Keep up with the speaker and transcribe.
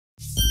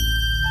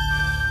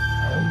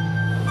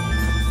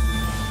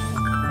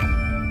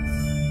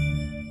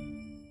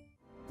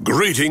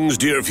Greetings,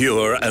 dear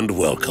viewer, and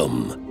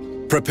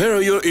welcome.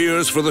 Prepare your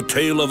ears for the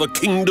tale of a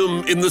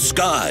kingdom in the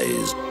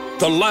skies,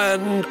 the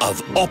land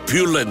of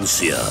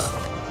Opulenzia.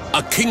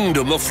 A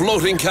kingdom of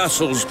floating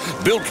castles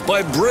built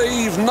by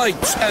brave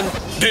knights and...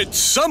 Did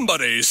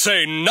somebody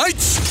say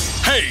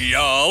knights? Hey,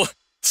 y'all!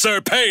 Sir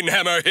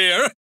Painhammer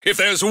here. If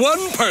there's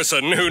one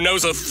person who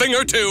knows a thing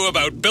or two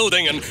about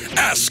building an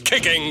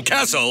ass-kicking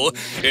castle,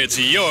 it's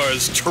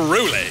yours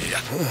truly.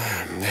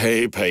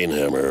 Hey,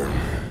 Painhammer.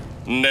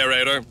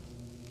 Narrator.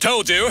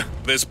 Told you,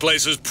 this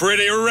place is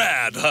pretty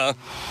rad, huh?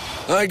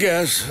 I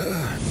guess.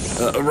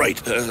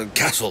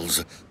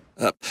 Castles.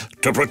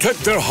 To protect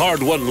their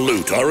hard-won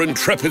loot, our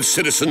intrepid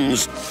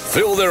citizens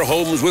fill their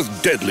homes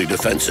with deadly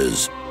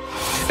defenses,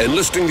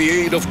 enlisting the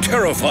aid of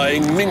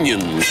terrifying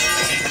minions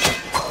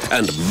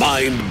and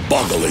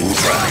mind-boggling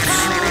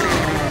traps.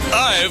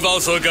 I've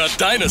also got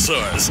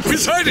dinosaurs,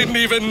 which I didn't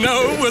even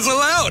know was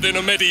allowed in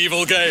a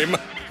medieval game.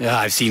 Yeah,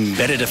 I've seen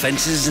better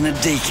defenses in a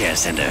daycare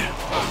center.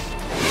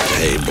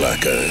 Hey,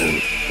 Blacker.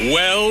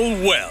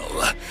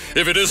 Well,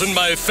 if it isn't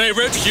my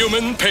favorite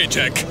human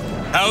paycheck.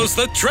 How's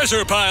the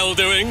treasure pile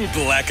doing,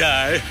 Black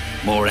Eye?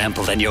 More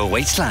ample than your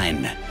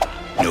waistline.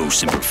 No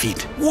simple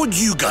feat. Would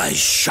you guys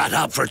shut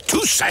up for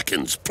 2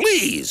 seconds,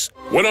 please?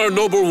 When our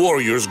noble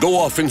warriors go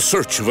off in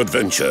search of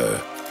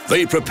adventure,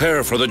 they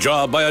prepare for the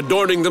job by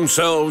adorning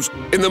themselves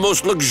in the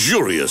most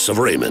luxurious of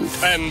raiment.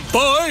 And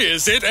boy,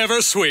 is it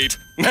ever sweet.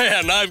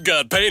 Man, I've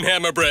got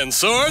Painhammer brand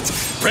swords,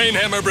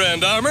 Painhammer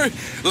brand armor,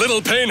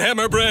 little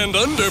Painhammer brand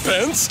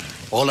underpants.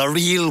 All a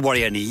real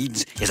warrior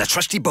needs is a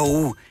trusty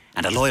bow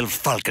and a loyal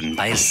falcon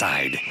by his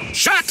side.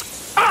 Shut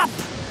up!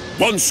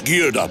 Once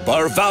geared up,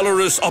 our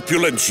valorous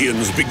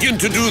Opulencians begin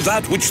to do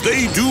that which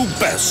they do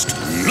best,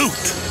 loot.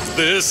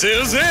 This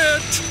is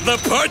it, the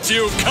part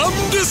you've come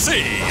to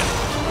see.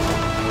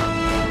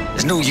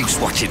 There's no use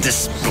watching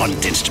this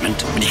blunt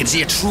instrument when you can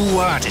see a true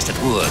artist at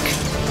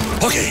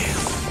work. Okay,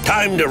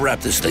 time to wrap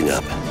this thing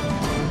up.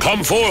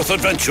 Come forth,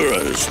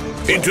 adventurers,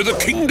 into the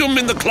kingdom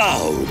in the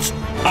clouds,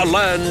 a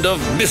land of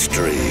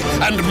mystery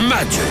and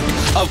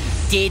magic, of...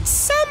 Did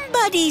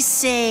somebody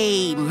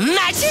say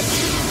magic?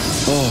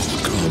 Oh,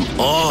 come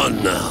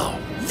on now.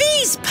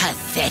 These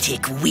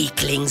pathetic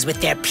weaklings with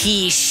their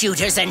pea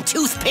shooters and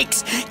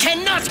toothpicks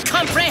cannot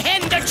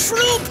comprehend the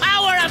true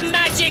power of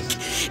magic.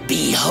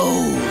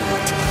 Behold.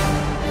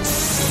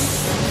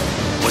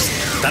 Was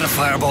that a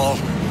fireball?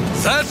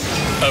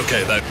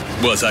 Okay, that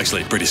was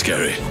actually pretty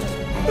scary.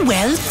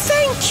 Well,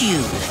 thank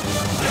you.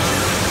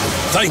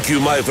 Thank you,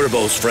 my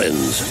verbose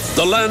friends.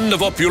 The land of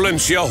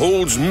Opulenzia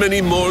holds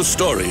many more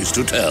stories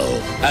to tell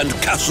and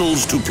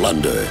castles to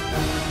plunder.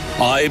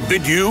 I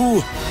bid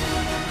you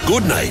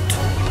good night.